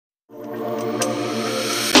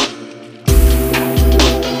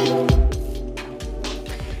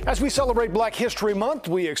As we celebrate Black History Month,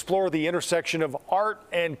 we explore the intersection of art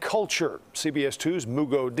and culture. CBS 2's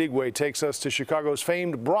Mugo Odigwe takes us to Chicago's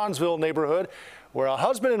famed Bronzeville neighborhood, where a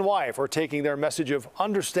husband and wife are taking their message of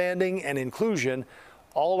understanding and inclusion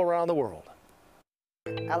all around the world.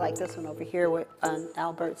 I like this one over here with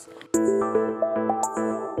Albert's.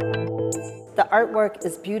 The artwork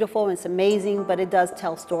is beautiful, it's amazing, but it does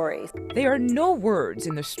tell stories. There are no words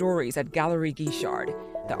in the stories at Gallery Guichard.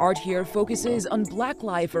 The art here focuses on Black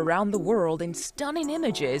life around the world in stunning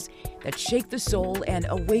images that shake the soul and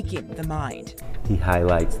awaken the mind. He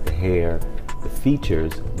highlights the hair, the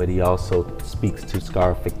features, but he also speaks to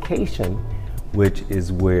scarification, which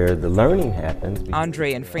is where the learning happens.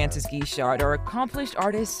 Andre and Francis Guichard are accomplished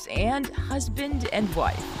artists and husband and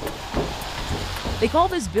wife. They call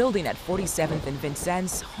this building at 47th and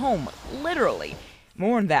Vincennes home, literally.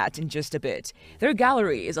 More on that in just a bit. Their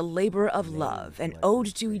gallery is a labor of love, an ode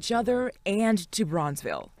to each other and to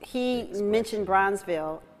Bronzeville. He mentioned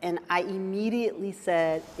Bronzeville, and I immediately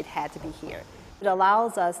said it had to be here. It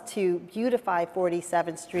allows us to beautify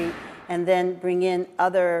 47th Street and then bring in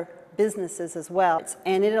other businesses as well.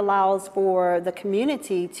 And it allows for the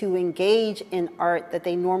community to engage in art that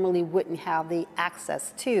they normally wouldn't have the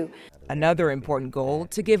access to. Another important goal,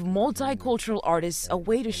 to give multicultural artists a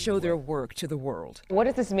way to show their work to the world. What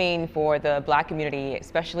does this mean for the Black community,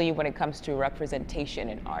 especially when it comes to representation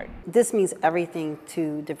in art? This means everything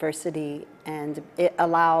to diversity, and it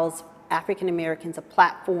allows African Americans a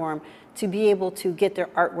platform to be able to get their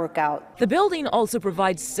artwork out. The building also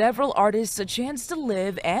provides several artists a chance to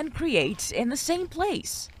live and create in the same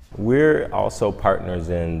place. We're also partners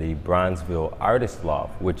in the Bronzeville Artist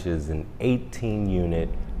Loft, which is an 18-unit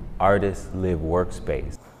artist live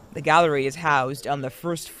workspace. The gallery is housed on the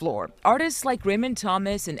first floor. Artists like Raymond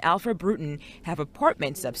Thomas and Alfred Bruton have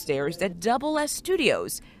apartments upstairs that double as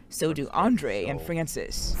studios. So do Andre and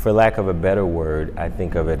Francis. For lack of a better word, I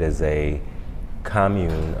think of it as a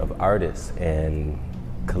commune of artists and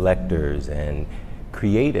collectors and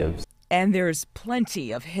creatives. And there's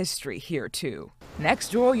plenty of history here too.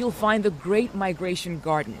 Next door you'll find the Great Migration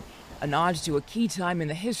Garden, a nod to a key time in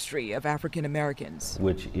the history of African Americans.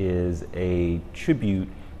 Which is a tribute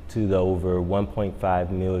to the over 1.5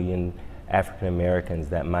 million African Americans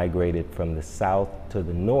that migrated from the south to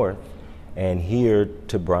the north and here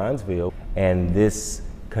to Bronzeville. And this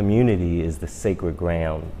community is the sacred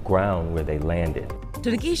ground where they landed. To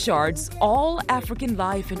the Guichards, all African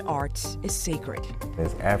life and art is sacred.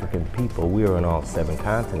 As African people, we are on all 7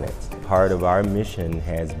 continents. Part of our mission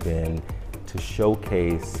has been to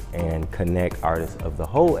showcase and connect artists of the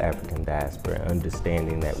whole African diaspora,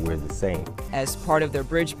 understanding that we're the same. As part of their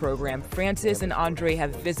bridge program, Francis and Andre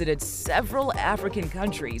have visited several African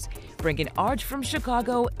countries, bringing art from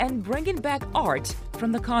Chicago and bringing back art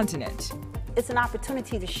from the continent. It's an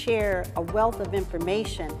opportunity to share a wealth of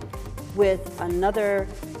information with another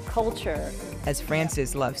culture. As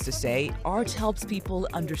Francis loves to say, art helps people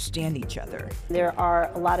understand each other. There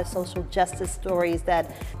are a lot of social justice stories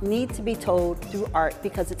that need to be told through art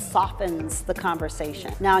because it softens the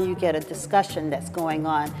conversation. Now you get a discussion that's going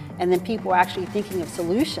on, and then people are actually thinking of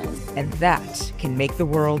solutions. And that can make the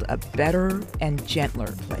world a better and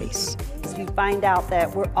gentler place. You find out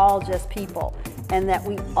that we're all just people, and that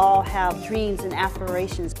we all have dreams and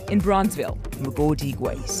aspirations. In Bronzeville, Mugo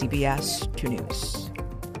Odigwe, CBS 2 News.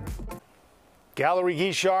 Gallery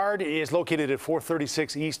Guichard is located at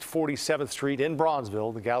 436 East 47th Street in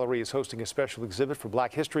Bronzeville. The gallery is hosting a special exhibit for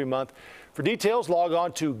Black History Month. For details, log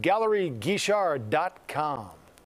on to galleryguichard.com.